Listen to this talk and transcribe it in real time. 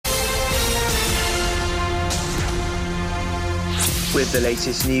With the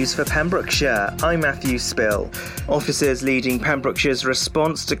latest news for Pembrokeshire, I'm Matthew Spill. Officers leading Pembrokeshire's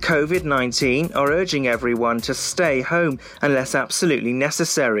response to COVID-19 are urging everyone to stay home unless absolutely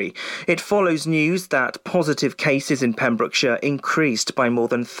necessary. It follows news that positive cases in Pembrokeshire increased by more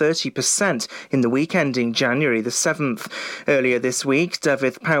than 30% in the week ending January the 7th. Earlier this week,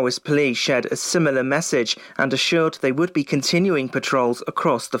 Dyfed-Powys Police shared a similar message and assured they would be continuing patrols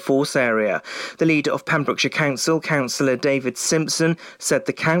across the force area. The leader of Pembrokeshire Council, Councillor David Simpson, said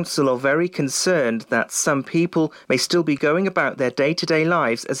the council are very concerned that some people may still be going about their day-to-day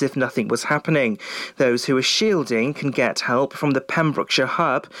lives as if nothing was happening. Those who are shielding can get help from the Pembrokeshire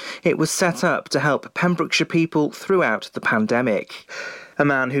Hub. It was set up to help Pembrokeshire people throughout the pandemic. A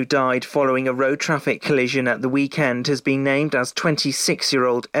man who died following a road traffic collision at the weekend has been named as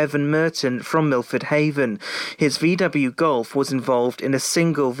 26-year-old Evan Merton from Milford Haven. His VW Golf was involved in a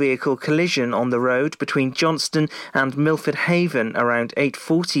single vehicle collision on the road between Johnston and Milford Haven around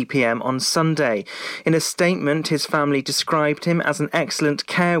 8:40 p.m. on Sunday. In a statement, his family described him as an excellent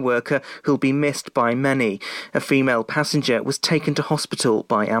care worker who'll be missed by many. A female passenger was taken to hospital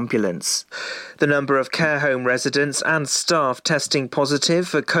by ambulance. The number of care home residents and staff testing positive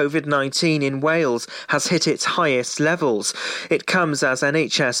for COVID-19 in Wales has hit its highest levels. It comes as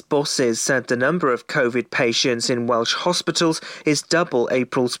NHS bosses said the number of COVID patients in Welsh hospitals is double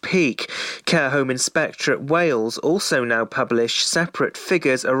April's peak. Care Home Inspectorate Wales also now publish separate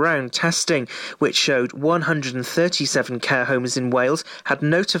figures around testing, which showed 137 care homes in Wales had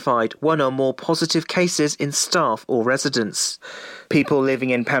notified one or more positive cases in staff or residents. People living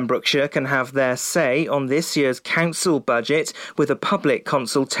in Pembrokeshire can have their say on this year's council budget with a public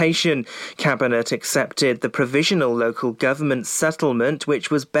consultation. Cabinet accepted the provisional local government settlement, which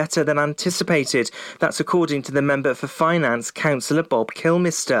was better than anticipated. That's according to the Member for Finance, Councillor Bob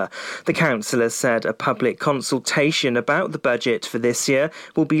Kilmister. The councillor said a public consultation about the budget for this year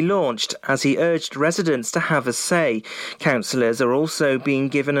will be launched as he urged residents to have a say. Councillors are also being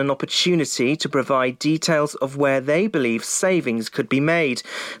given an opportunity to provide details of where they believe savings could be made.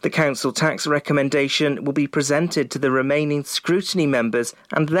 The council tax recommendation will be presented to the remaining scrutiny members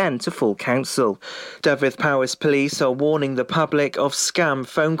and then to full council. Dyfed-Powys Police are warning the public of scam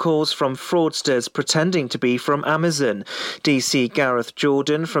phone calls from fraudsters pretending to be from Amazon. DC Gareth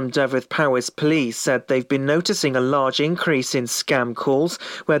Jordan from Dyfed-Powys Police said they've been noticing a large increase in scam calls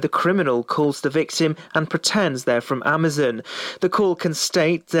where the criminal calls the victim and pretends they're from Amazon. The call can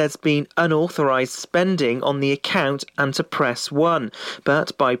state there's been unauthorised spending on the account and to press 1.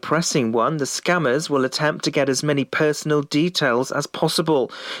 But by pressing 1, the scammers will attempt to get as many personal details as possible.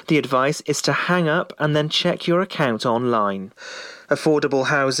 The advice is to hang up and then check your account online. Affordable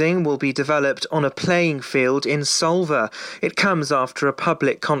housing will be developed on a playing field in Solva. It comes after a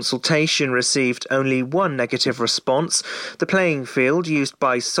public consultation received only one negative response. The playing field, used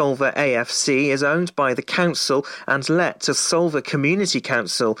by Solva AFC, is owned by the council and let to Solva Community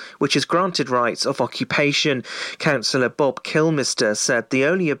Council, which is granted rights of occupation. Councillor Bob Kilmister said the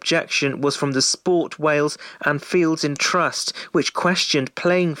only objection was from the Sport Wales and Fields in Trust, which questioned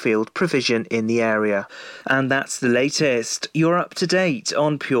playing field provision in the area. And that's the latest. You're up to date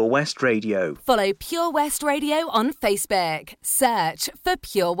on Pure West Radio. Follow Pure West Radio on Facebook. Search for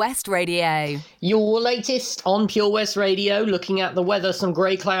Pure West Radio. Your latest on Pure West Radio, looking at the weather, some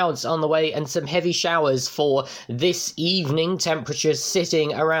grey clouds on the way and some heavy showers for this evening. Temperatures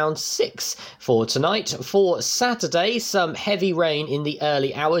sitting around 6 for tonight. For Saturday, some heavy rain in the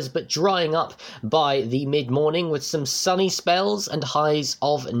early hours, but drying up by the mid-morning with some sunny spells and highs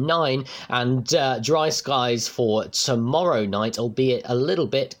of 9, and dry skies for tomorrow night, albeit a little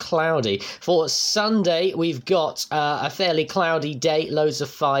bit cloudy. For Sunday, we've got a fairly cloudy day, lows of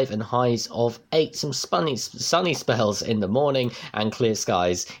 5 and highs of 8. Some sunny spells in the morning and clear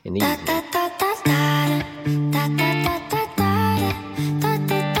skies in the evening.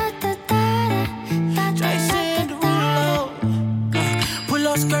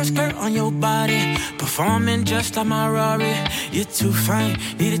 Skirt on your body, performing just like my Rari. You're too fine,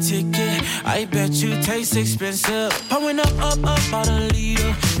 need a ticket. I bet you taste expensive. Pouring up about a liter.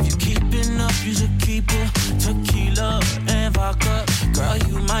 If you keeping up, you should keep it. Tequila and vodka, girl,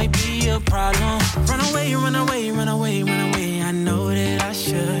 you might be a problem. Run away, run away, run away, run away. I know that I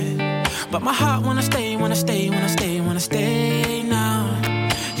should, but my heart wanna stay, wanna stay, wanna stay, wanna stay now.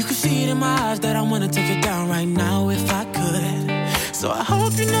 You can see it in my eyes that I wanna take it down right now if I could. So I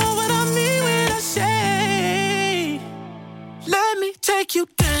hope you know what I mean when I say, let me take you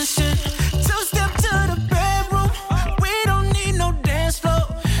dancing. Two-step to the bedroom. We don't need no dance floor.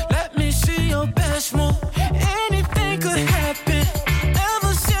 Let me see your best move. Anything could happen.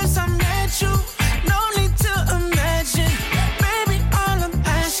 Ever since I met you, no need to imagine. Baby,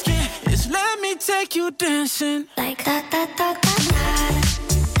 dancing like that, that, that, that,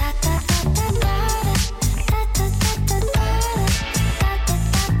 that.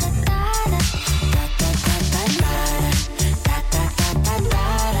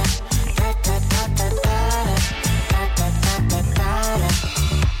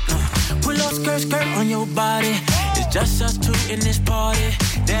 Skirt on your body. It's just us two in this party.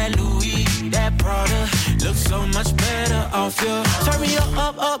 That Louis, that Prada looks so much better off you. Turn me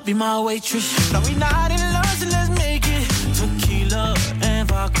up, be my waitress. No, we not in love, so let's make it tequila and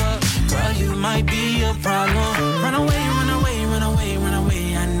vodka. Girl, you might be a problem. Run away, run away, run away, run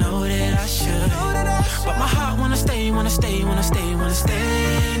away. I know that I should, but my heart wanna stay, wanna stay, wanna stay, wanna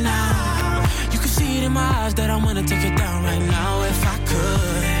stay now. You can see it in my eyes that I wanna take it down right now if I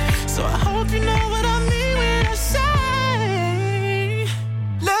could. So I hope you know what I mean when I say,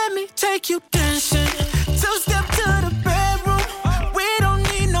 let me take you dancing. Two-step to the bedroom. We don't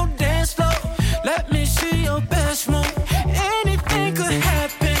need no dance floor. Let me see your best move. Anything could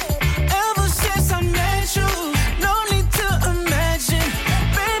happen. Ever since I met you, no need to imagine.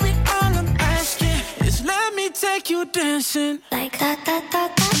 Baby, all I'm asking is let me take you dancing like that, that,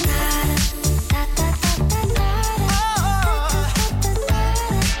 that, that, that.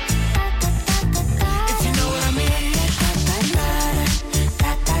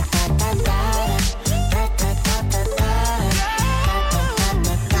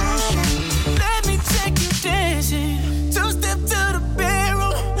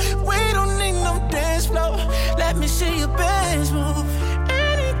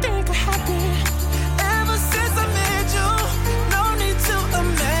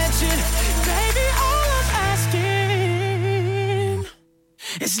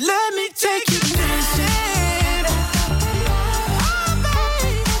 Let me take you dancing. Oh,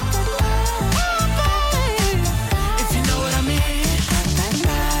 babe. Oh, babe. If you know what I mean.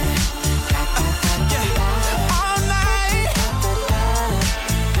 Yeah. All night.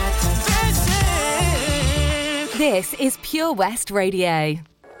 Dancing. This is Pure West Radio.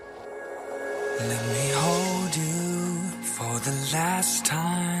 Let me hold you for the last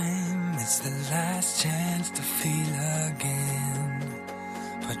time. It's the last chance to feel again.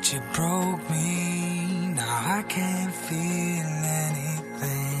 But you broke me, now I can't feel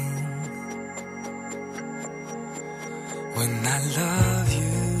anything. When I love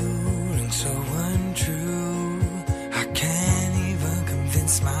you, rings so untrue, I can't even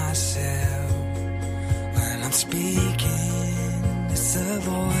convince myself. When I'm speaking, it's the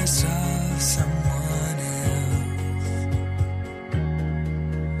voice of someone else.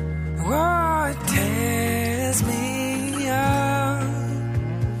 Oh, it tears me up.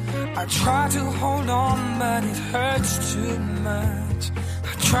 I try to hold on, but it hurts too much.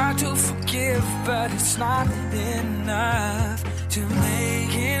 I try to forgive, but it's not enough to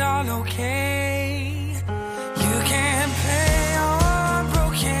make it all okay. You can't play on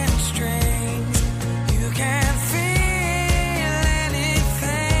broken strings. You can't feel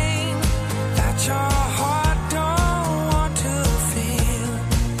anything that your heart don't want to feel.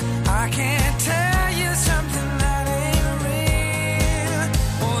 I can't tell you something that ain't real.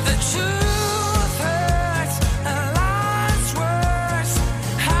 Oh, the truth hurts, and life's worse.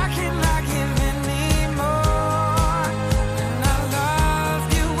 How can I give any more? And I love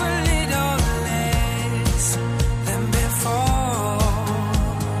you a little less than before.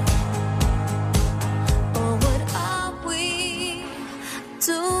 Oh, what are we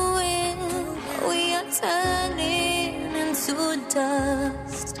doing? We are turning into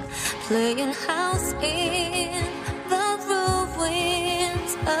dust, playing house in the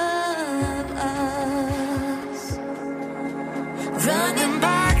ruins of us, Running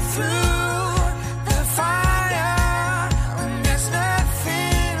back through the fire when there's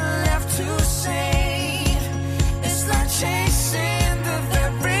nothing left to say. It's like chasing the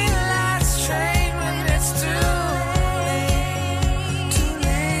very last train when it's too late.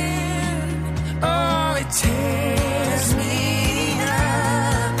 Oh, it tears me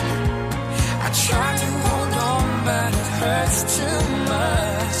up. I try to hold on, but it hurts too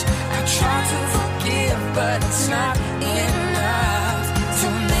much. I try to forgive, but it's not enough to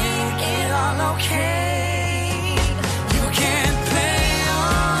make it all okay. You can't play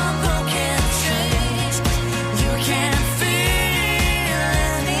on broken strings. You can't feel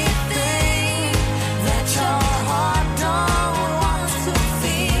anything that your heart don't want to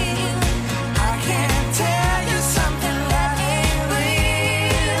feel. I can't tell you something that ain't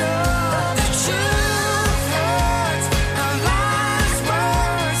real. The truth hurts, and life's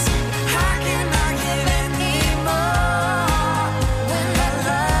worse. How can I give any more when I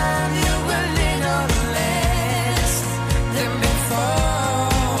love you a little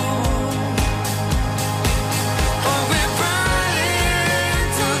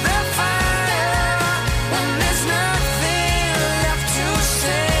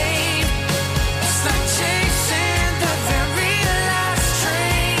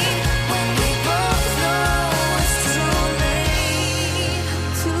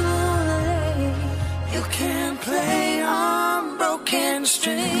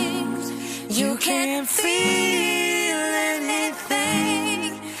strings. You can't feel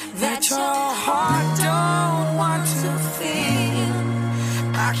anything that your heart don't want to feel.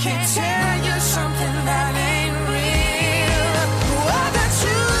 I can't tell you something that ain't real. Well, the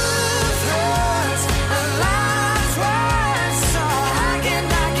truth hurts, the lies worse, so how can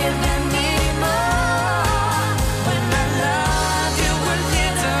I give anymore? When I love you a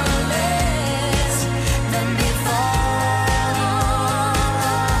little less than before.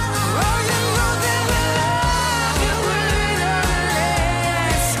 Oh, you know that I love you a little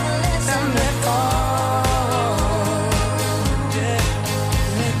less than before. Yeah.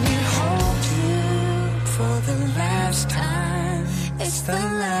 Let me hold you for the last time. It's the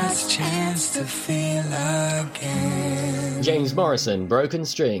last chance to feel again. James Morrison, Broken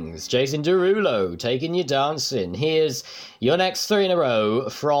Strings. Jason Derulo, Taking You Dancing. Here's your next three in a row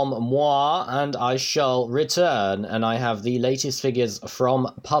from moi, and I shall return, and I have the latest figures from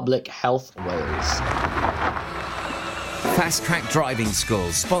Public Health Wales. Fast Track Driving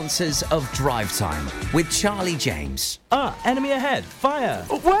School, sponsors of Drivetime, with Charlie James. Ah, enemy ahead. Fire.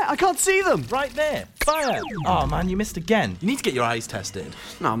 Oh, where? I can't see them. Right there. Fire. Oh, man, you missed again. You need to get your eyes tested.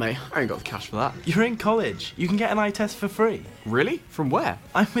 Nah, mate, I ain't got the cash for that. You're in college. You can get an eye test for free. Really? From where?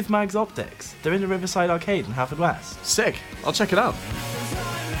 I'm with Mags Optics. They're in the Riverside Arcade in Haverfordwest. Sick. I'll check it out.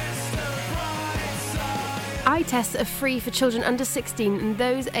 Eye tests are free for children under 16 and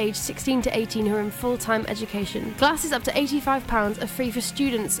those aged 16 to 18 who are in full-time education. Glasses up to £85 are free for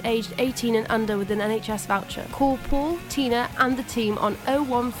students aged 18 and under with an NHS voucher. Call Paul, Tina and the team on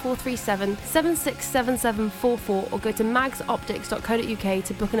 01437 767744 or go to magsoptics.co.uk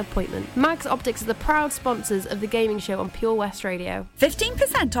to book an appointment. Mags Optics are the proud sponsors of the gaming show on Pure West Radio.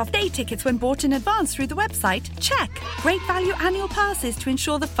 15% off day tickets when bought in advance through the website? Check. Great value annual passes to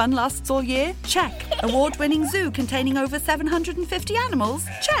ensure the fun lasts all year? Check. Award-winning zoo containing over 750 animals?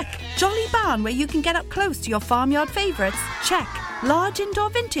 Check. Jolly barn where you can get up close to your farmyard favourites? Check. Large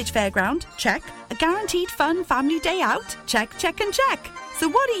indoor vintage fairground? Check. A guaranteed fun family day out? Check, check and check. So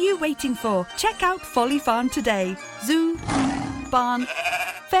what are you waiting for? Check out Folly Farm today. Zoo, barn,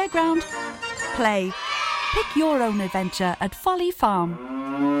 fairground, play. Pick your own adventure at Folly Farm.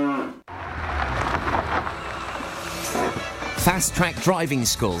 Fast Track Driving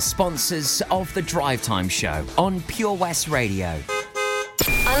School, sponsors of the Drivetime show on Pure West Radio.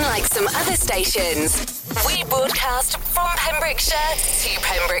 Unlike some other stations, we broadcast from Pembrokeshire to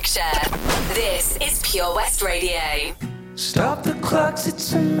Pembrokeshire. This is Pure West Radio. Stop the clocks,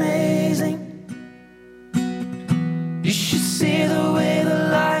 it's amazing. You should see the way the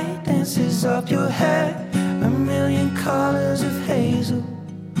light dances up your hair. A million colors of hazel,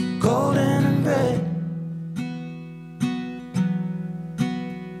 golden and red.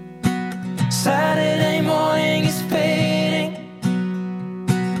 Saturday morning is fading.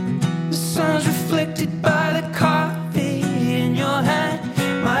 The sun's reflected by the coffee in your hand.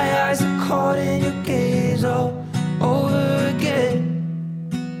 My eyes are caught in your gaze all over again.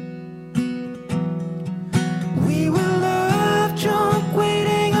 We were love drunk,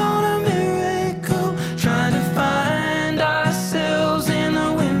 waiting on a miracle, trying to find ourselves in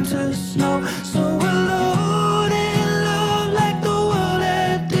the winter snow. So alone in love, like the world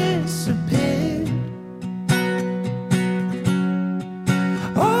had disappeared.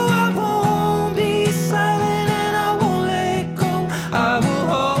 Oh, I won't be silent and I won't let go. I will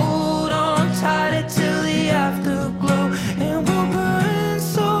hold on tight till the afterglow, and we'll burn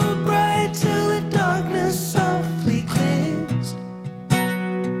so bright till the darkness softly clears.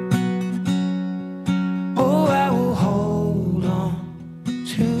 Oh, I will hold on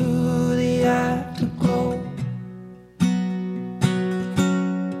to the afterglow.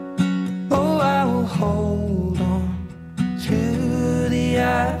 Oh, I will hold on to the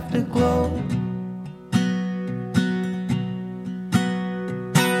afterglow.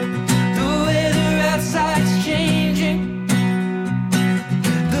 The weather outside's changing.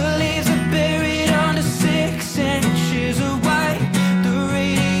 The leaves are buried under 6 inches of white. The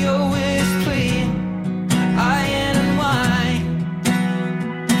radio is playing Iron and Wine.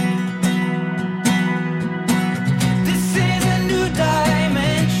 This is a new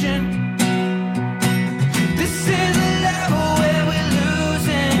dimension. This is a level where we're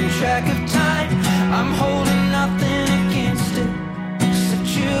losing track of time. I'm holding nothing against it, except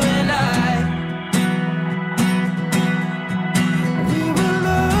you and I. We were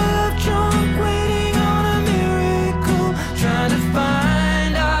love drunk, waiting on a miracle, trying to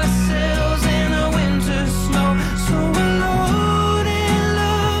find ourselves in the winter snow. So alone in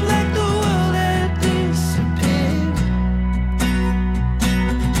love, like the world had disappeared.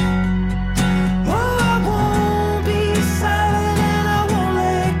 Oh, I won't be silent and I won't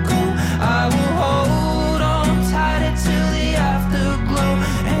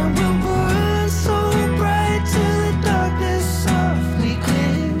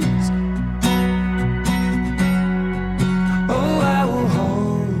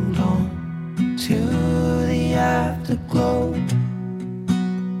afterglow.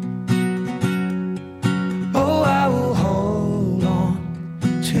 Oh, I will hold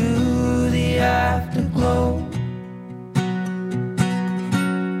on to the afterglow.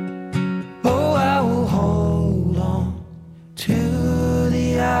 Oh, I will hold on to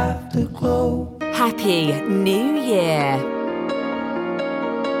the afterglow. Happy New Year.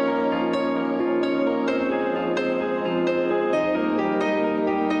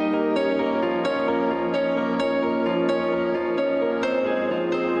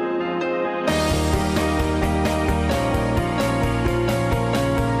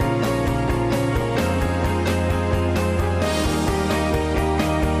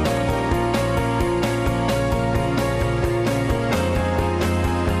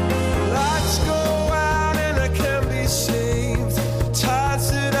 Lights go out in a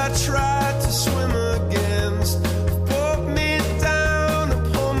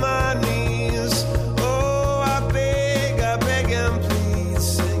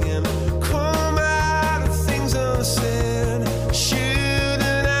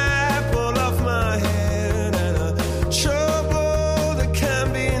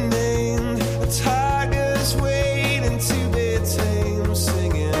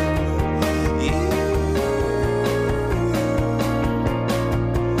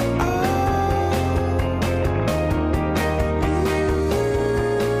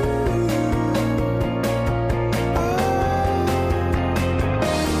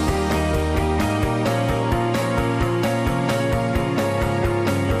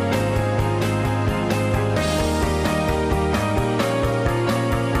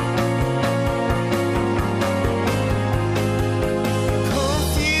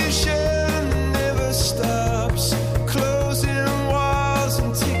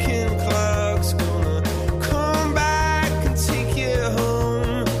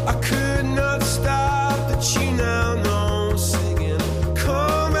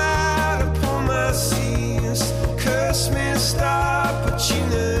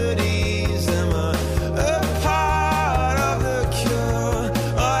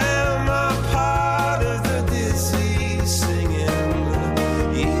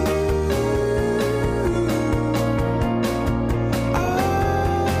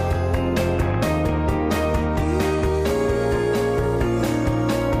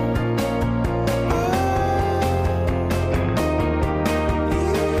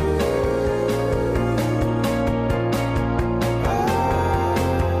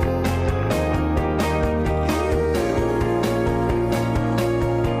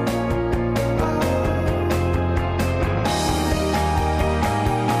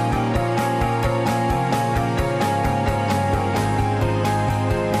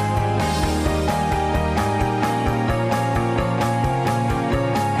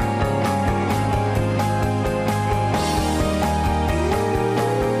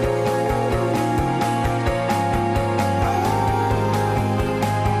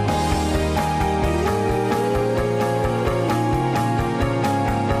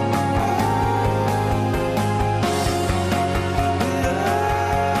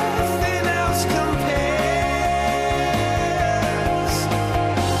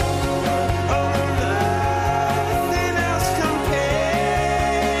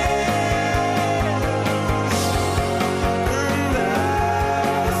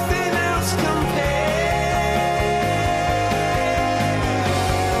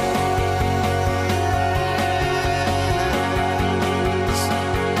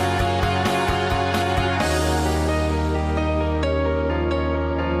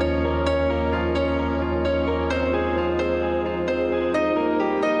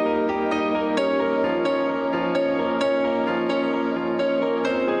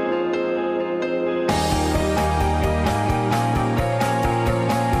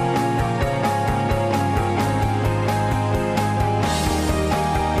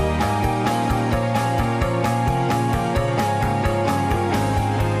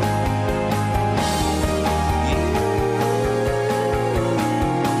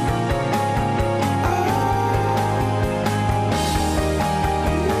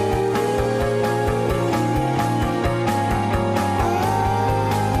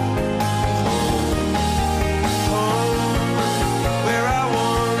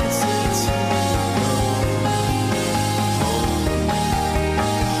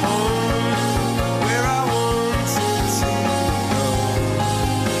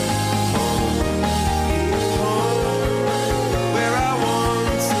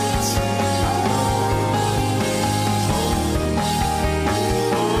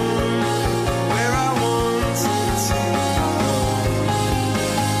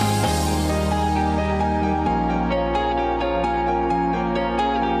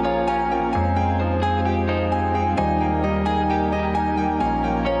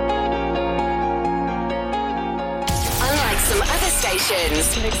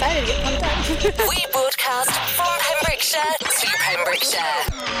excited to get pumped up. We broadcast from Pembrokeshire to Pembrokeshire.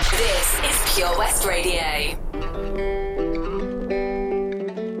 This is Pure West Radio.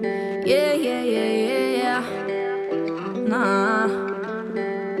 Yeah, yeah, yeah, yeah, yeah. Nah.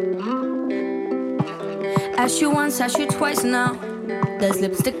 Asked you once, asked you twice now. There's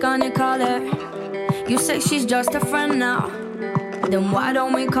lipstick on your collar. You say she's just a friend now. Then why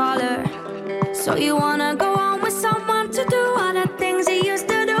don't we call her? So you wanna go on with someone to do all the things you used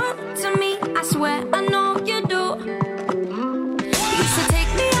to do to me? I swear I know you do. You should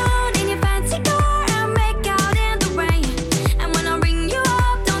take me out in your fancy car and make out in the rain. And when I ring you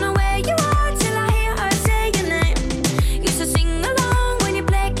up, don't know where you are till I hear her say your name. You should sing along when you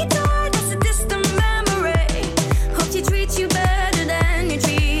play guitar. That's a distant memory. Hope she treats you better than you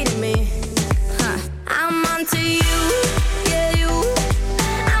treated me. Huh. I'm onto you.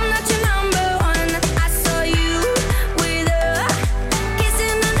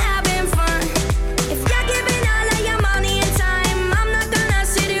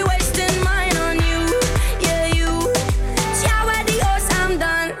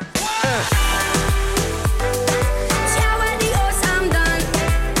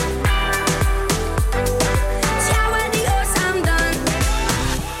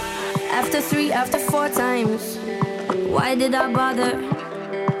 Why did I bother?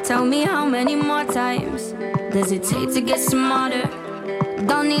 Tell me how many more times does it take to get smarter?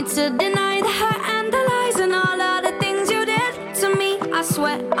 Don't need to deny the hurt and the lies and all of the things you did to me. I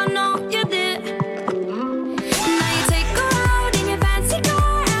swear I know you did. Now you take her out in your fancy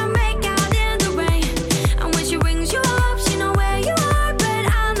car and make out in the rain. And when she rings you up, she know where you are, but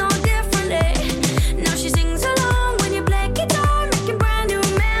I know differently. Now she sings along when you play guitar, making brand new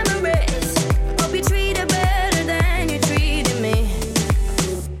memories. Hope you treat her better than you treated me.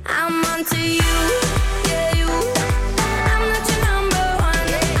 I'm onto you. Yeah, you. I'm not your number one.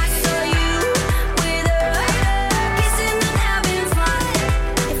 I saw you with her, kissing and having fun.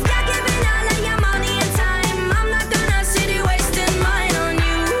 If you're giving all of your money and time, I'm not gonna sit here wasting mine on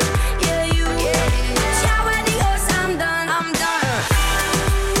you. Yeah, you. Ciao, adios, I'm done. I'm done.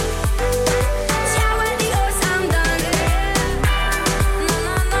 Ciao, adios, I'm done. No,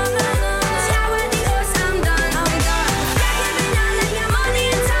 no, no, no, no. Ciao, adios, I'm done. I'm done. If you're giving all of your money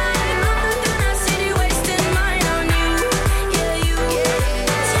and time, I'm not gonna sit here wasting mine on you. Yeah, you.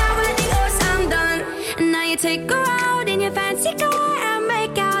 Ciao, adios, I'm done. And now you take her out in your fancy car and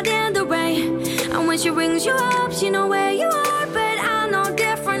make out in the rain. And when she rings you up, she know where you are, but I know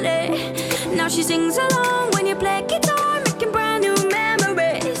differently. Now she sings along when you play guitar, making brand new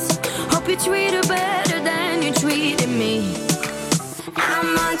memories. Hope you treat her better than you treated me.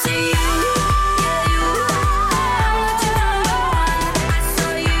 I'm onto you. Yeah, you. I'm not your number one. I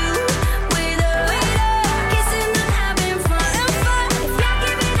saw you with her, kissing and having fun. If you're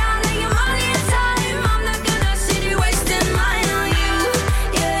giving all of your money and time, I'm not gonna sit here wasting mine on you.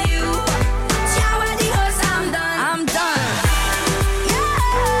 Yeah, you. Ciao, adios, I'm done. I'm done.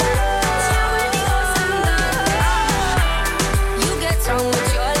 Ciao, adios, I'm done. You get on with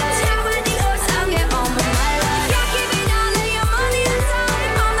your life. Ciao, adios, I'll get on with my life. If you're giving all of your money and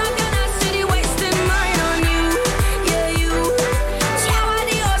time, I'm not gonna sit here wasting mine on you. Yeah, you. Ciao,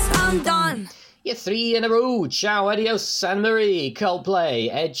 adios, I'm done. Yeah, 3 in a row. Ciao, adios, Anne Marie, Coldplay,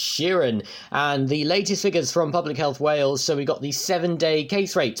 Ed Sheeran. And the latest figures from Public Health Wales. So we got the 7-day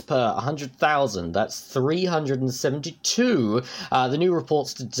case rate per 100,000. That's 372. The new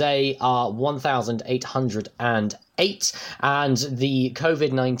reports today are 1,808. And the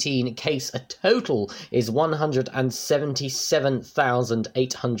COVID-19 case total is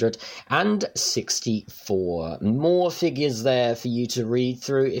 177,864. More figures there for you to read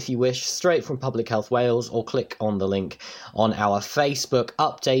through if you wish, straight from Public Health Wales, or click on the link on our Facebook,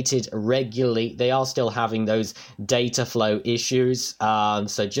 updated regularly. They are still having those data flow issues,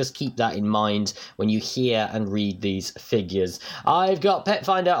 so just keep that in mind when you hear and read these figures. I've got Pet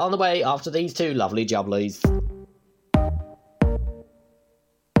Finder on the way after these two lovely jobblies.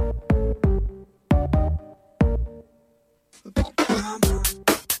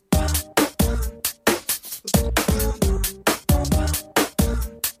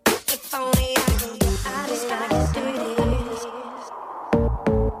 If only I could get, I just gotta get through this.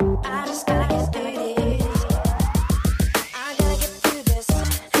 I just gotta get through this. I gotta get through this.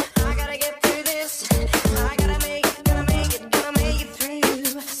 I gotta get through this. I gotta make it, gonna make it, gonna make it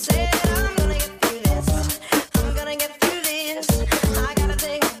through. Said I'm gonna get through this. I'm gonna get through this. I gotta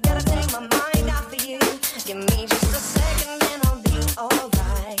take my mind off of you. Give me just a second and I'll be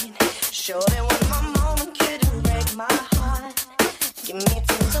alright. Sure that one more moment couldn't break my heart. Give me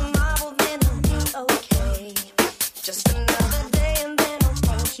till tomorrow, then I'll be okay. Just another day and then I'll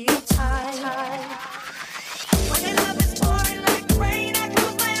hold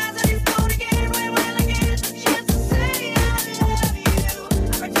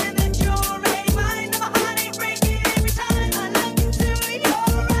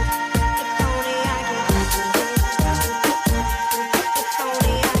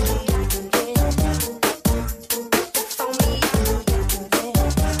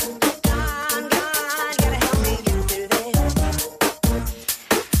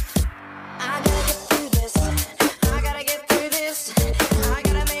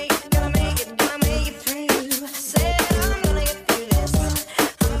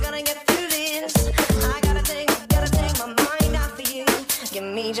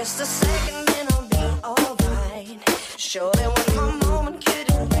me just a second and I'll be alright. Sure, there was my moment,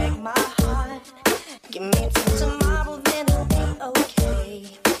 couldn't break my heart. Give me till tomorrow, then I'll be okay.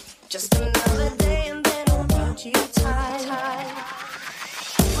 Just another day and then I'll hold you tight.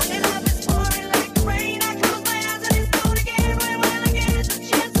 When love is pouring like rain, I close my eyes and it's gone again. When I get the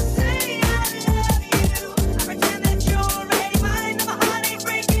chance to say I love you, I pretend that you're already mine. And my heart ain't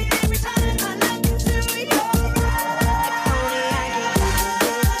breaking every time I look into your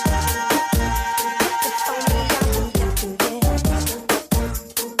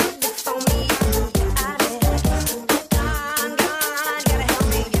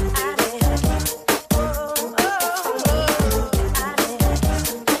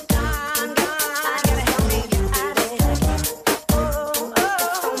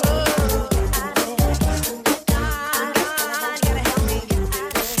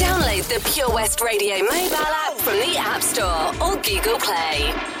Download the Pure West Radio mobile app from the App Store or Google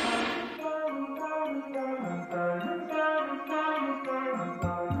Play.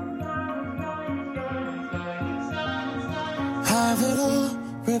 Have it all,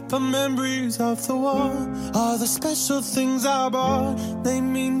 rip the memories off the wall. All the special things I bought, they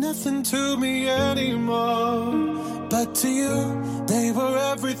mean nothing to me anymore. But to you, they were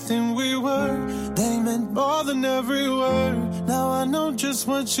everything we were. They meant more than every word. Now I know just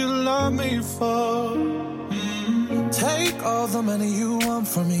what you love me for. Take all the money you want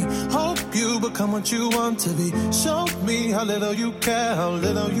from me. Hope you become what you want to be. Show me how little you care, how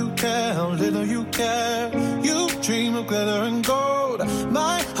little you care, how little you care. You dream of glitter and gold.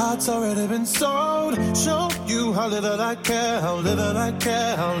 My heart's already been sold. Show you how little I care, how little I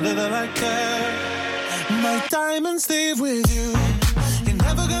care, how little I care. My diamonds leave with you. You're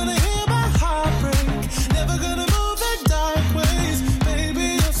never gonna hear my heart break. Never gonna move the dark ways.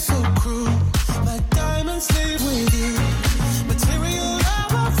 Baby, you're so cruel. My diamonds leave with you. Material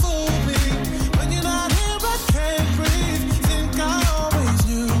never fool me. When you're not here, I can't breathe. Think I always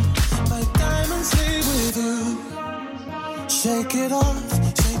knew. My diamonds leave with you. Shake it off.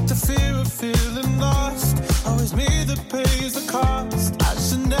 Shake the fear of feeling lost. Always me that pays the cost. I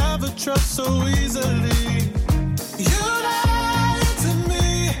should never trust so easily. You lied to me,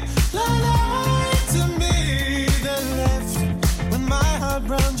 lied to me. Then left with my heart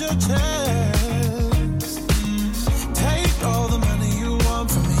round your chest. Take all the money you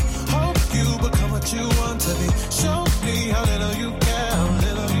want from me. Hope you become what you want to be. Show me how little you care, how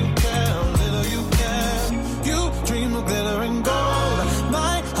little you care, how little you care. You dream of glitter and gold.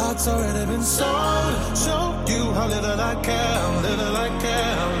 My heart's already been sold. Show you how little I care, how little I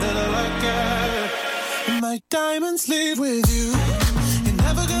care, how little I care. My diamonds leave with you. You're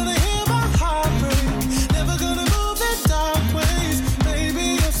never gonna hear my heart break. Never gonna move the dark ways. Baby,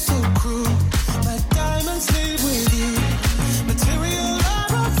 you're so cruel. My diamonds leave with you. Material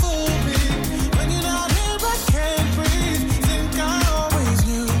never fool me. When you're not here, I can't breathe. Think I always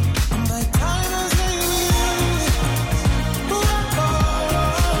knew. My diamonds leave with you. Ooh, oh,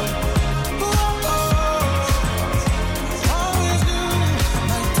 oh, ooh, oh. Always knew.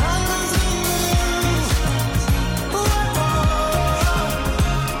 My diamonds leave with you. Ooh, oh,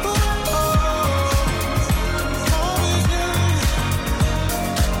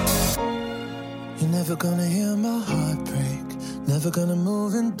 you're never gonna hear my heart break. Never gonna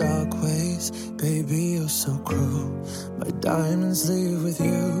move in dark ways. Baby, you're so cruel. My diamonds leave with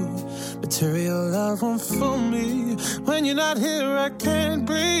you. Material love won't fool me. When you're not here, I can't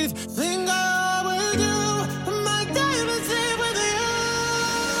breathe. Think I always do. My diamonds leave with you.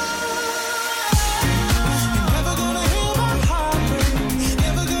 You're never gonna hear my heart break.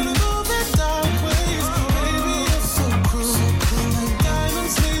 Never gonna move in dark ways. Baby, you're so cruel. My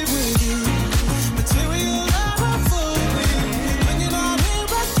diamonds leave with you. Material never fool me. When you're not here,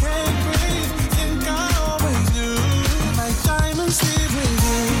 I can't breathe. Think I always knew. My diamonds leave with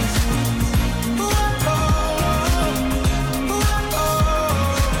you. Ooh, oh, ooh, oh,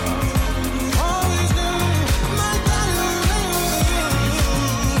 always knew. My diamonds leave with you.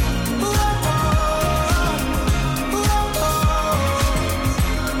 Ooh, oh, ooh, oh,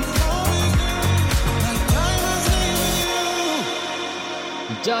 always knew. My diamonds leave with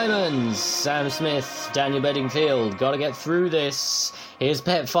you. Diamonds, Sam Smith, Daniel Bedingfield. Gotta get through this. Here's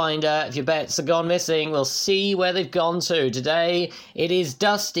Pet Finder. If your pets are gone missing, we'll see where they've gone to. Today, it is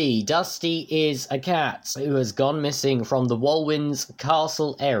Dusty. Dusty is a cat who has gone missing from the Walwyn's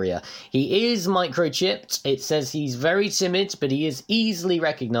Castle area. He is microchipped. It says he's very timid, but he is easily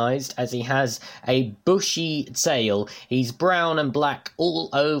recognised as he has a bushy tail. He's brown and black all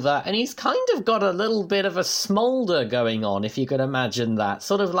over, and he's kind of got a little bit of a smoulder going on, if you could imagine that.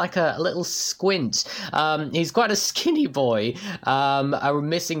 Sort of like a little squint. He's quite a skinny boy. are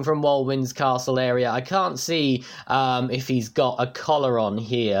missing from Walwyn's Castle area. I can't see if he's got a collar on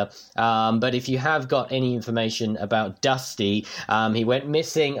here, but if you have got any information about Dusty, he went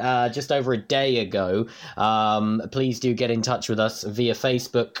missing just over a day ago. Please do get in touch with us via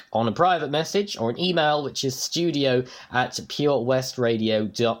Facebook on a private message or an email, which is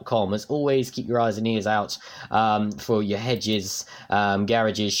studio@purewestradio.com. As always, keep your eyes and ears out for your hedges,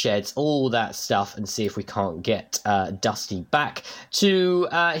 garages, sheds, all that stuff, and see if we can't get Dusty back to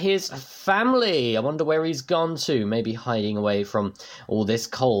his family. I wonder where he's gone to. Maybe hiding away from all this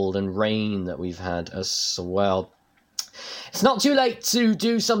cold and rain that we've had as well. It's not too late to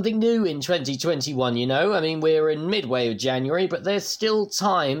do something new in 2021, you know. I mean, we're in midway of January, but there's still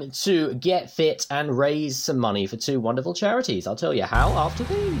time to get fit and raise some money for two wonderful charities. I'll tell you how after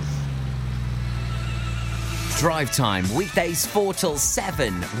these. Drive Time, weekdays 4 till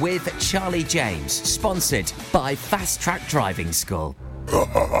 7 with Charlie James, sponsored by Fast Track Driving School.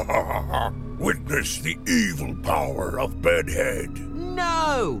 Witness the evil power of Bedhead.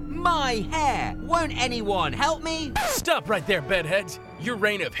 No! My hair! Won't anyone help me? Stop right there, Bedhead. Your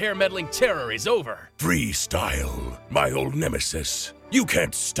reign of hair-meddling terror is over. Freestyle, my old nemesis. You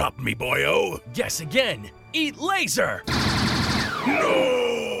can't stop me, boyo. Guess again. Eat laser!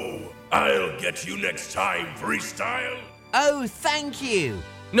 No! I'll get you next time, Freestyle. Oh, thank you.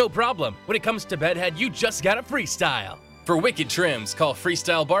 No problem. When it comes to Bedhead, you just gotta freestyle. For wicked trims, call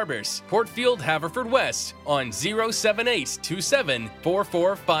Freestyle Barbers, Portfield, Haverfordwest, on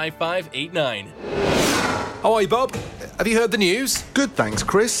 07827445589. How are you, Bob? Have you heard the news? Good, thanks,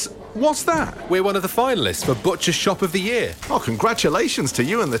 Chris. What's that? We're one of the finalists for Butcher's Shop of the Year. Oh, congratulations to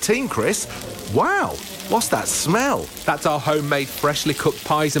you and the team, Chris. Wow, what's that smell? That's our homemade freshly cooked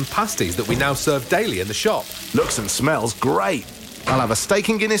pies and pasties that we now serve daily in the shop. Looks and smells great. I'll have a steak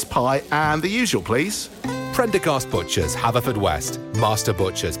and Guinness pie and the usual, please. Prendergast Butchers, Haverfordwest. Master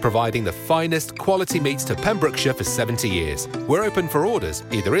Butchers, providing the finest quality meats to Pembrokeshire for 70 years. We're open for orders,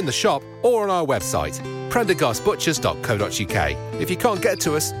 either in the shop or on our website, prendergastbutchers.co.uk. If you can't get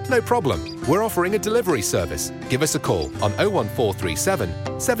to us, no problem. We're offering a delivery service. Give us a call on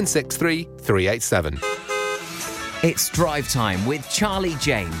 01437 763 387. It's Drive Time with Charlie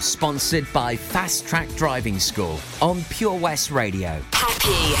James, sponsored by Fast Track Driving School on Pure West Radio.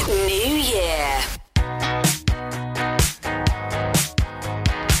 Happy New Year.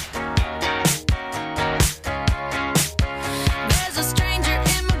 There's a stranger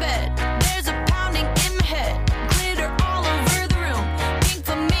in my bed. There's a pounding in my head. Glitter all over the room. Pink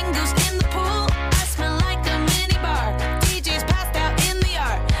flamingos in the pool. I smell like a mini bar. DJ's passed out in the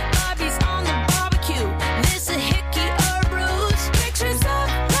yard. Bobby's on the barbecue. This a hickey or a bruise. Pictures of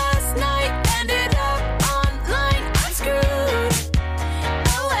last night ended up online. I'm screwed.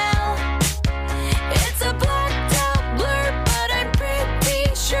 Oh well.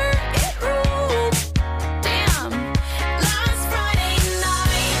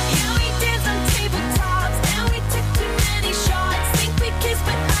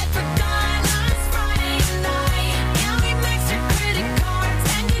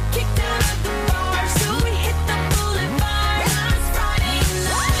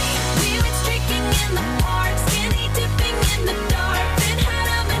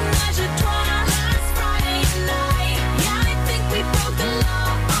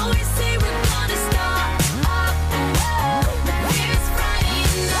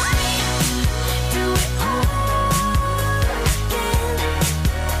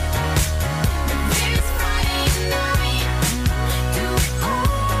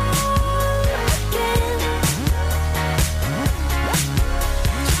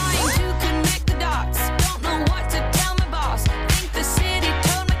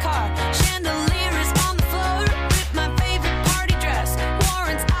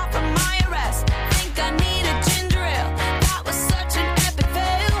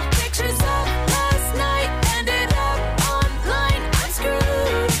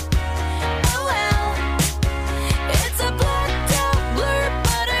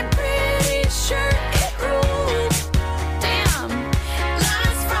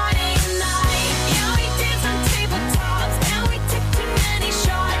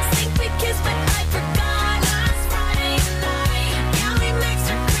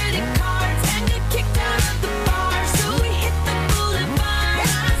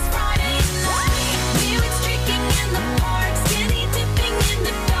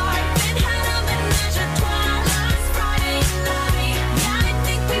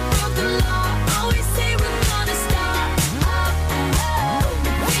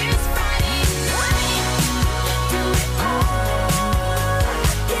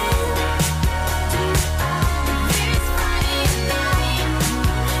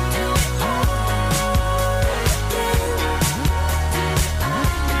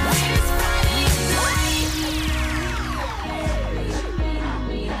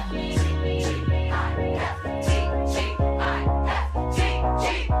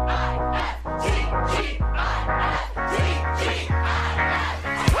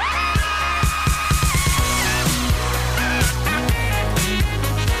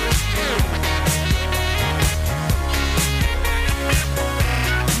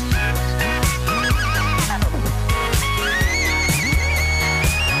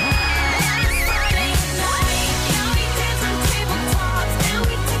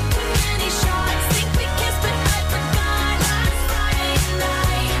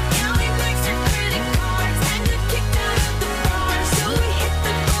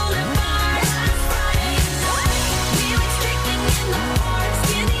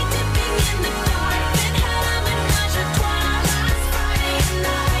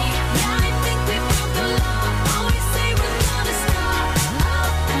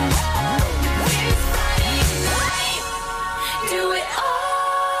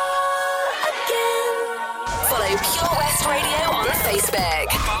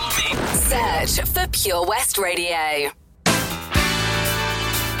 Search for Pure West Radio.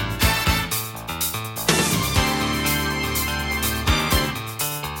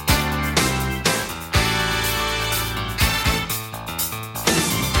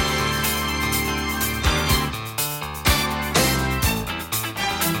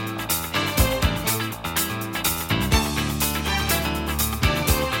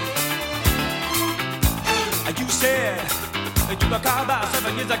 You said that you were called by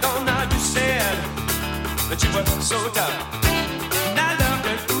 7 years ago. Now you said that you were so tough. And I loved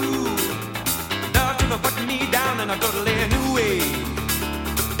it, ooh. Loved you for putting me down in a totally new way.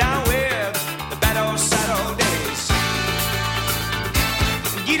 Down with the bad old sad old days.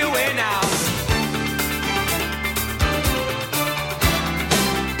 Get away now.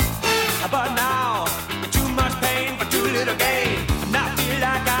 But now, too much pain for too little gain. And I feel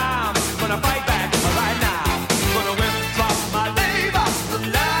like I'm gonna fight back right now. Gonna withdraw my labor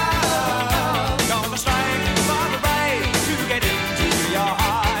love. Gonna strike for the right to get into your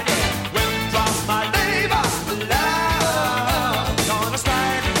heart. Yeah. Withdraw my labor love. Gonna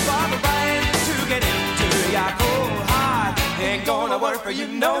strike for the right to get into your cold heart. Ain't gonna work for you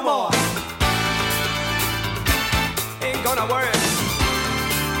no more. Ain't gonna work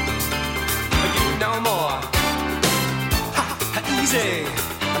for you no more. Ha, easy.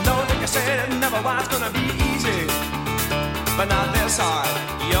 I know that you said it never was gonna be easy, but not this hard.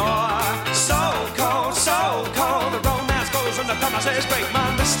 You're so cold, so cold. The romance goes when the promises break. My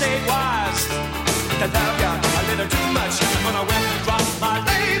mistake was to love you a little too much. Gonna withdraw my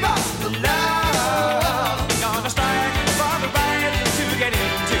labor love. Gonna strike for the right to get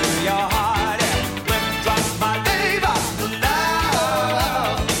into your heart. Withdraw my labor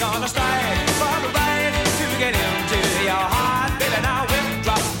love. Gonna strike for the right to get into your heart. Baby, now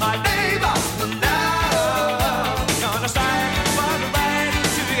withdraw my labor love. Gonna strike for the right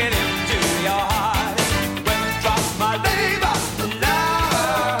to get into your heart. Withdraw my labor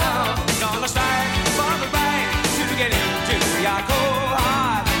love. Gonna strike for the right to get into your cold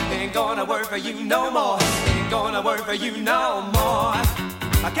heart. Ain't gonna work for you no more. Ain't gonna work for you no more.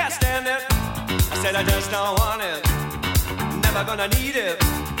 I can't stand it. I said I just don't want it. Never gonna need it.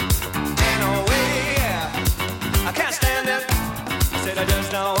 Ain't no way. I can't stand it. I said I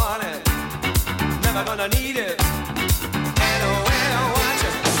just don't want it. Never gonna need it. Ain't no way I want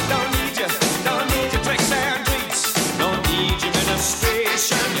you. Don't need you. Don't need your tricks and treats. Don't need your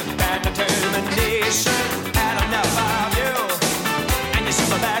administration. Your bad determination. Had enough of you and your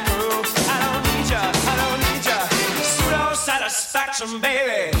super bad crew. I don't need you. I don't need you. Pseudo satisfaction,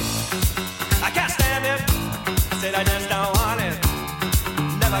 baby. I can't stand it. I said I just don't want it.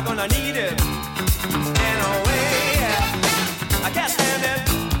 Never gonna need it. Ain't no way. I can't stand it.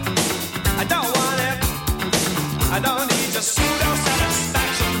 I don't want it. I don't need your pseudo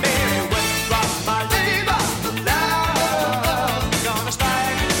satisfaction, baby. Withdraw my labor love. Gonna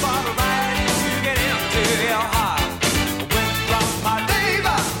strike for the right to get into your heart. Withdraw my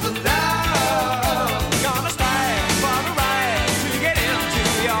labor love. Gonna strike for the right to get into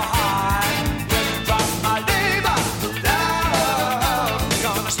your heart. Withdraw my labor love.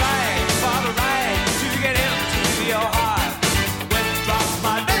 Gonna strike for the right to get into your heart. Withdraw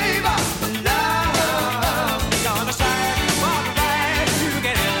my labor love. Gonna strike for the right to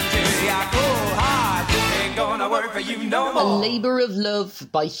get into your cold heart. Ain't gonna work for you no A more. Labour of Love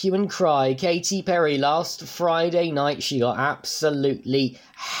by Hue and Cry. Katy Perry, last Friday night, she got absolutely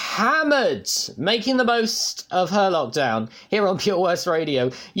hammered, making the most of her lockdown here on Pure West Radio.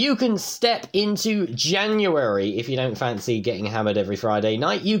 You can step into January if you don't fancy getting hammered every Friday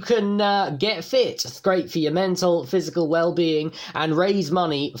night. You can get fit. It's great for your mental, physical well-being, and raise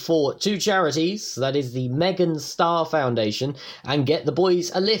money for two charities. That is the Megan Starr Foundation and Get the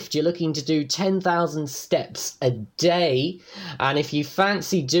Boys a Lift. You're looking to do 10,000 steps a day, and if you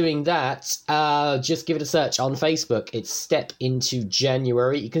fancy doing that, just give it a search on Facebook. It's Step Into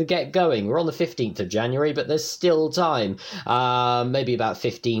January. You can get going. We're on the 15th of January, but there's still time. Maybe about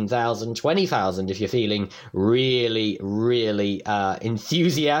 15,000, 20,000 if you're feeling really, really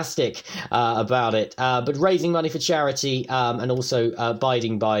enthusiastic about it. But raising money for charity and also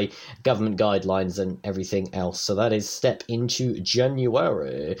abiding by government guidelines and everything else. So that is Step Into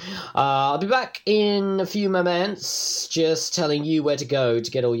January. I'll be back in a few moments, just telling you where to go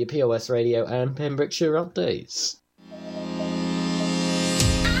to get all your POS Radio and Pembrokeshire updates.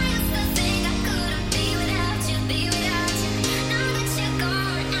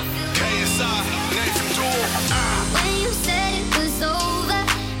 When you said it was over,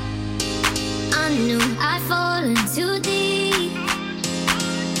 I knew I'd fallen too deep.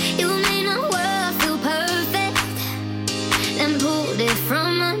 You made my world feel perfect, then pulled it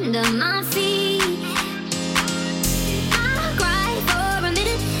from under my feet.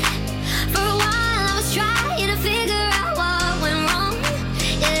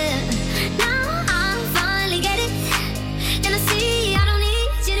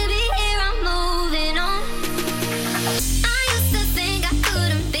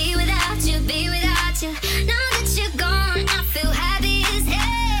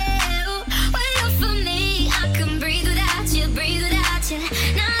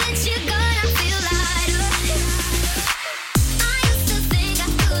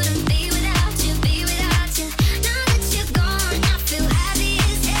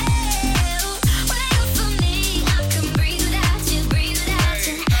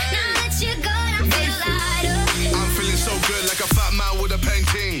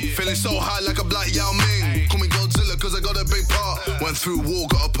 Went through war,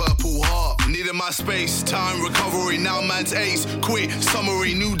 got a purple heart. Needed my space, time, recovery. Now man's ace. Quit,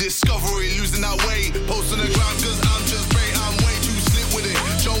 summary, new discovery. Losing that weight. Post on the ground cause I'm just bait. I'm way too slick with it.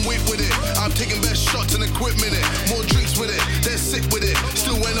 John Wick with it. I'm taking best shots and equipment it. More drinks with it. They're sick with it.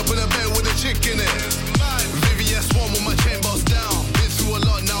 Still went up in a bed with a chick in it. Vivian Swan with my chain boss down. Been through a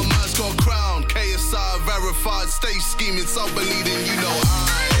lot, now man's got a crown. KSI verified. Stay scheming, self-believing, you know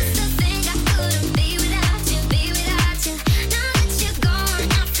I.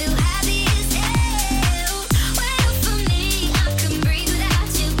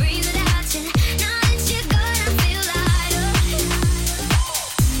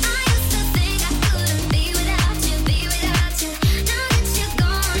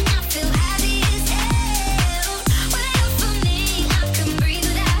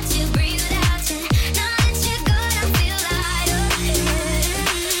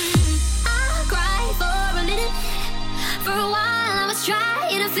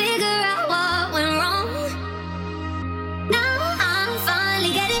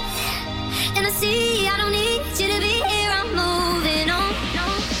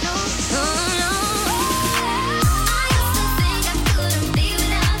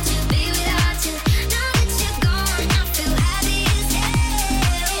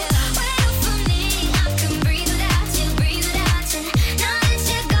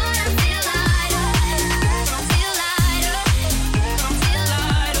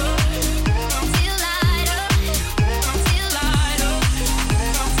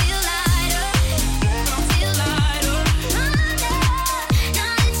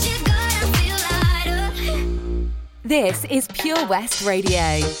 This is Pure West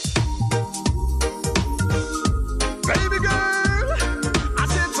Radio. Baby girl, I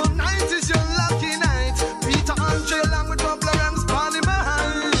said tonight is your lucky night. Peter Andre along with Bob Lawrence, Bonnie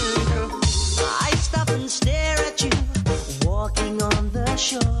Mike. I stop and stare at you, walking on the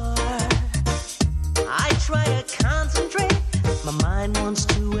shore. I try to concentrate, my mind wants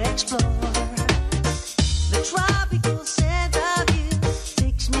to explore. The tropical scent of you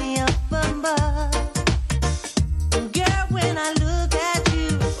takes me up above. Girl, when I look at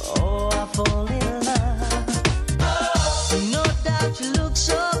you,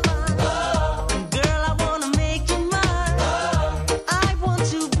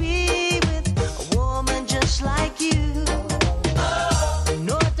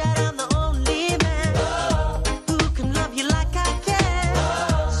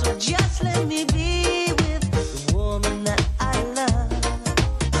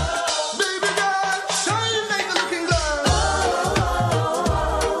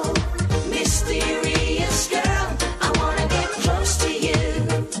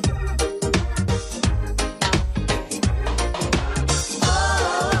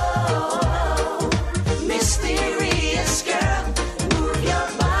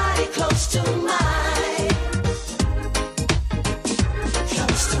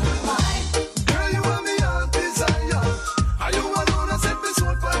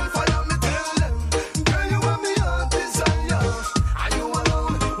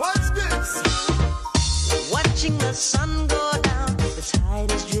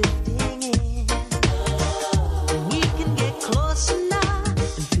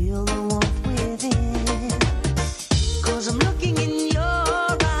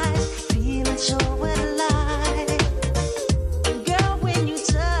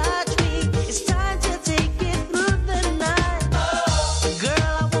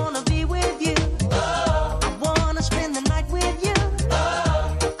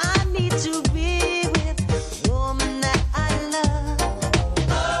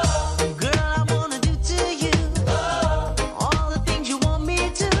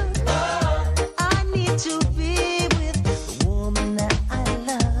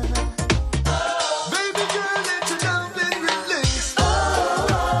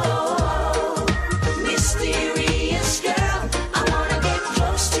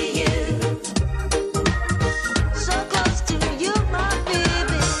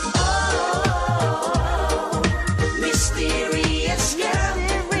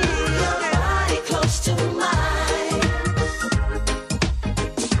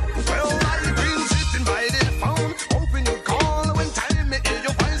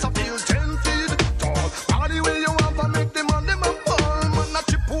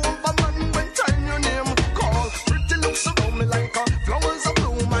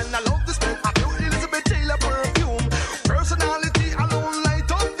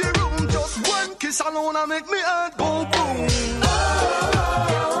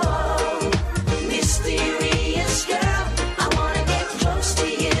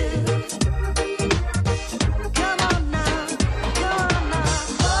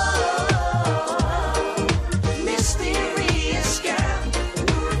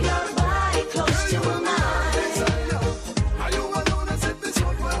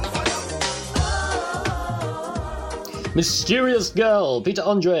 Mysterious Girl, Peter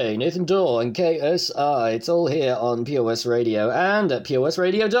Andre, Nathan Dorr, and KSI. It's all here on Pure West Radio and at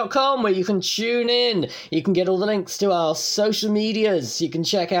purewestradio.com, where you can tune in. You can get all the links to our social medias. You can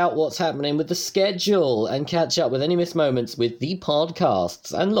check out what's happening with the schedule and catch up with any missed moments with the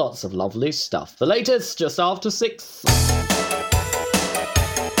podcasts and lots of lovely stuff. The latest just after 6.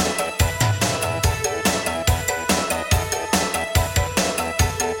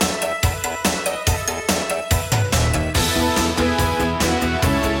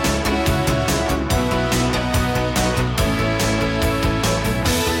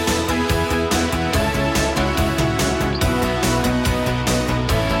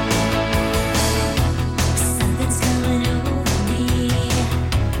 Something's coming over me.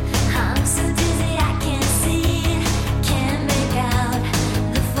 I'm so dizzy I can't see. Can't make out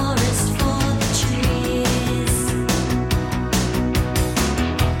the forest for the trees.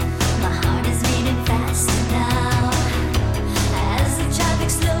 My heart is beating fast now as the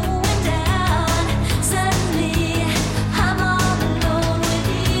traffic's slowing down. Suddenly I'm all alone with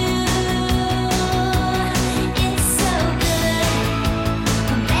you. It's so good,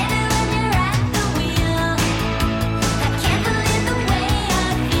 baby, when you're at the wheel. I can't believe the way I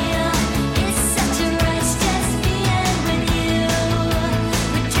feel. It's such a rush just being with you.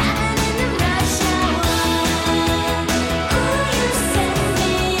 We're driving in the rush hour. Ooh, you send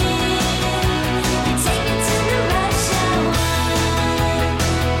me. You take me to the rush hour.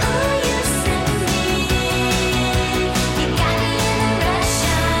 Ooh, you send me. You got me in the rush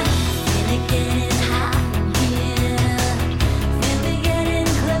hour. Feel it getting hot in here. Feel me getting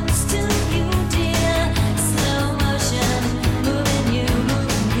close to you, dear. Slow motion, moving you,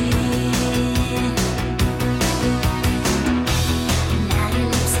 moving me. Now your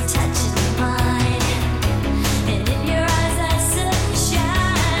lips are touching mine, and in your eyes I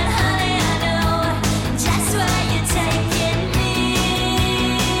sunshine. Honey, I know just where you're taking me.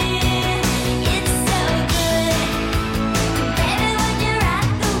 It's so good, baby, when you're at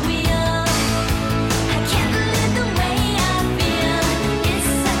the wheel. I can't believe the way I feel. It's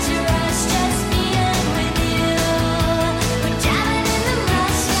such a rush just being with you. We're driving in the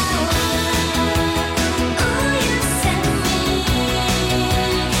rush hour. Ooh, you send me.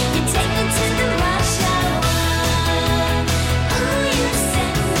 You take me to the rush hour. Ooh, you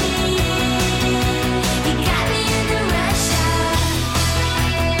send me. You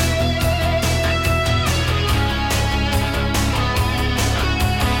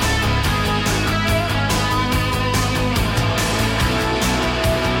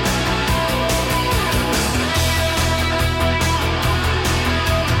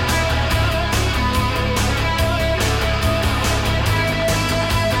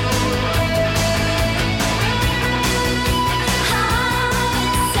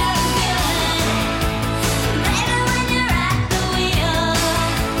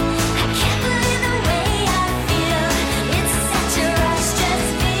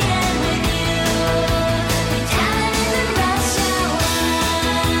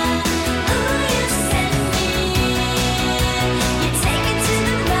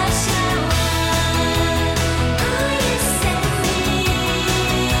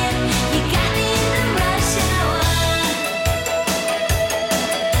got me in the rush hour.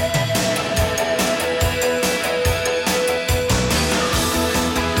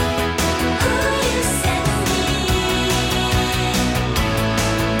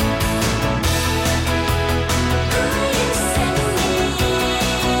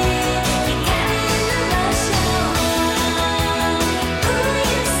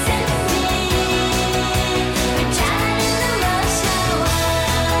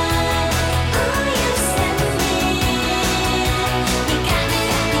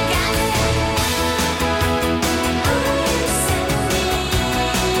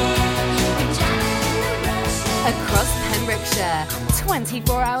 Across Pembrokeshire,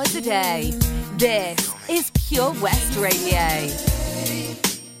 24 hours a day. This is Pure West Radio.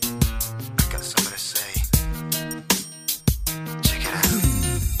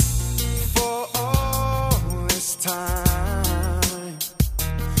 For all this time,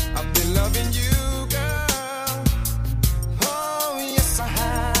 I've been loving you, girl. Oh, yes, I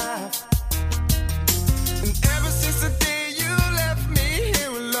have. And ever since the day you left me here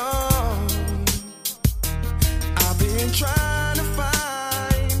alone, I've been trying to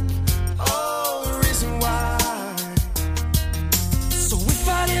find all the reason why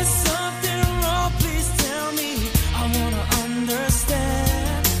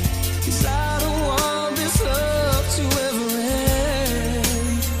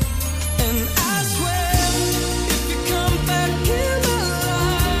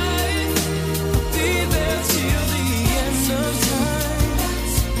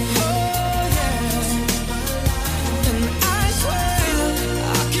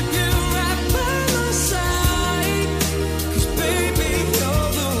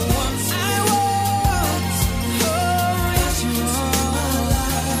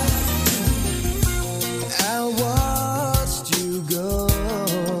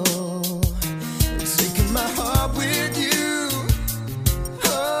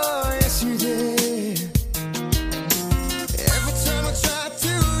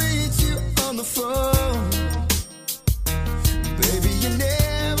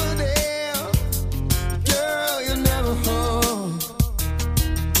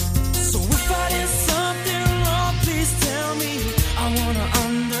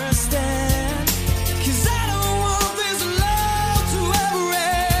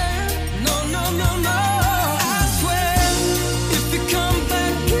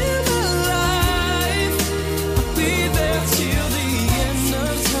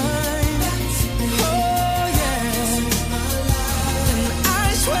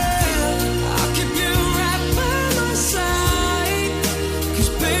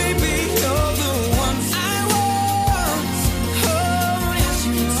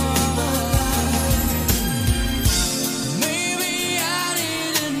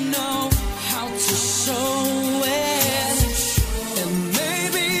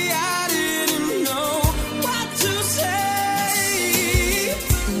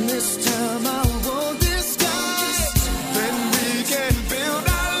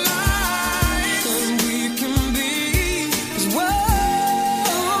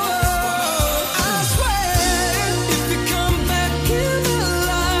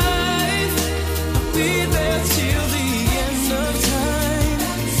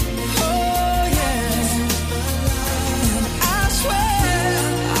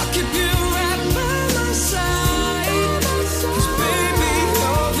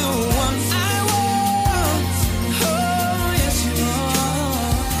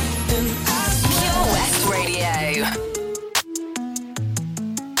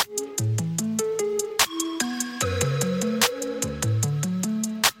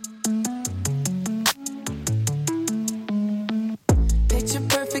Picture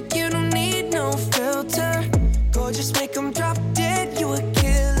perfect, you don't need no filter. Gorgeous, make them drop dead, you a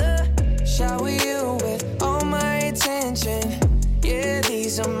killer. Shower you with all my attention. Yeah,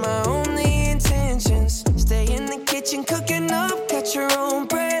 these are my only intentions. Stay in the kitchen, cooking up, cut your own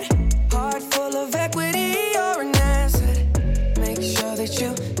bread. Heart full of equity, you're an asset. Make sure that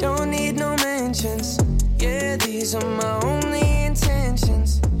you don't need no mentions. Yeah, these are my only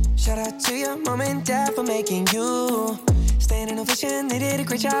intentions. Shout out to your mom and dad for making you. Standing ovation, they did a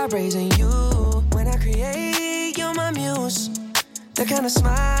great job raising you. When I create, you're my muse. The kind of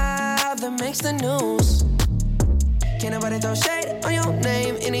smile that makes the news. Can't nobody throw shade on your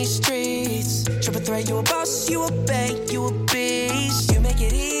name in these streets. Triple threat, you a boss, you a bank, you a beast. You make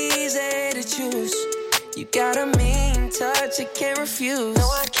it easy to choose. You got a mean touch, I can't refuse. No,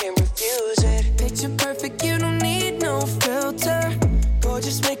 I can't refuse it. Picture perfect, you don't need no filter.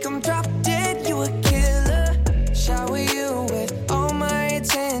 Gorgeous, make them drop dead, you a killer. Shower you with all my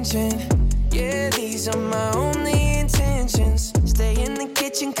attention. Yeah, these are my only intentions. Stay in the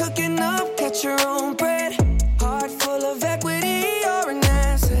kitchen, cooking up, cut your own bread. Heart full of equity, you're an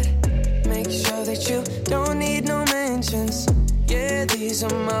asset. Make sure that you don't need no mentions. Yeah, these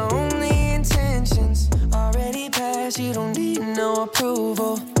are my only intentions. Already passed, you don't need no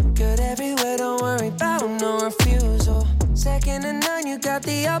approval. Good everywhere, don't worry about no refusal. Second to none, you got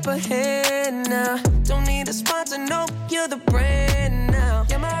the upper hand now. Don't need a sponsor, no, you're the brand now.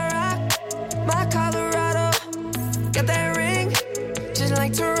 You're my rock, my Colorado. Got that ring, just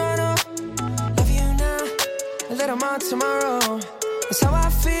like Toronto. Love you now, a little more tomorrow. That's how I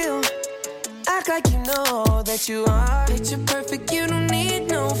feel. Act like you know that you are. Picture perfect, you don't need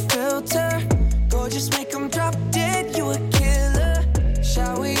no filter. Gorgeous, make them drop dead, you a killer.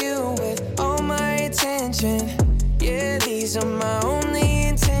 Shower you with all my attention. Yeah, these are my only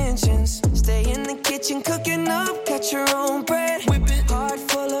intentions. Stay in the kitchen, cooking up, cut your own bread. Heart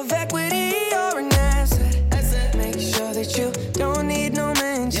full of equity, you're an asset. Make sure that you don't need no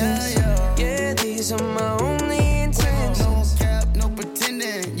mentions. Yeah, these are my only intentions. No cap, no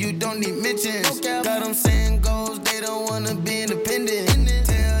pretending, you don't need mentions. Got them saying goals, they don't wanna be independent.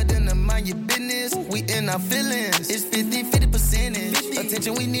 Tell them to mind your business, we in our feelings. It's 50%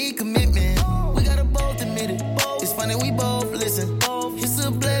 attention, we need commitment. We gotta both admit it. It's funny, we both listen. It's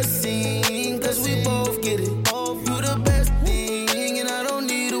a blessing, cause we both get it. You the best thing, and I don't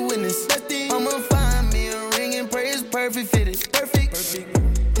need a witness. I'ma find me a ring and pray it's perfect fitted. Perfect.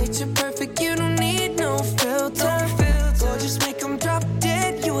 Picture perfect, you don't need no filter. Gorgeous, make them drop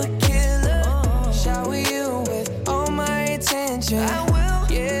dead, you a killer. Shower you with all my attention. I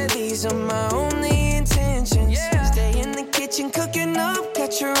will. Yeah, these are my only intentions. Stay in the kitchen, cooking up,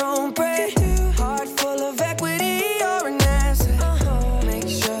 cut your own bread. Heart full of equity, you're an asset. Make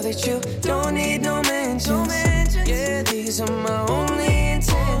sure that you don't need no mentions. Yeah, these are my only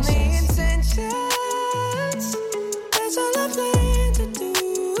intentions. That's all I plan to do.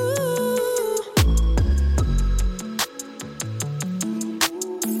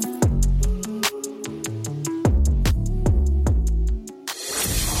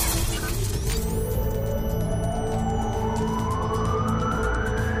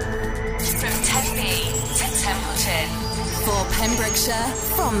 From Tempe to Templeton. For Pembrokeshire,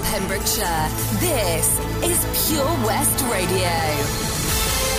 from Pembrokeshire, this is Pure West Radio.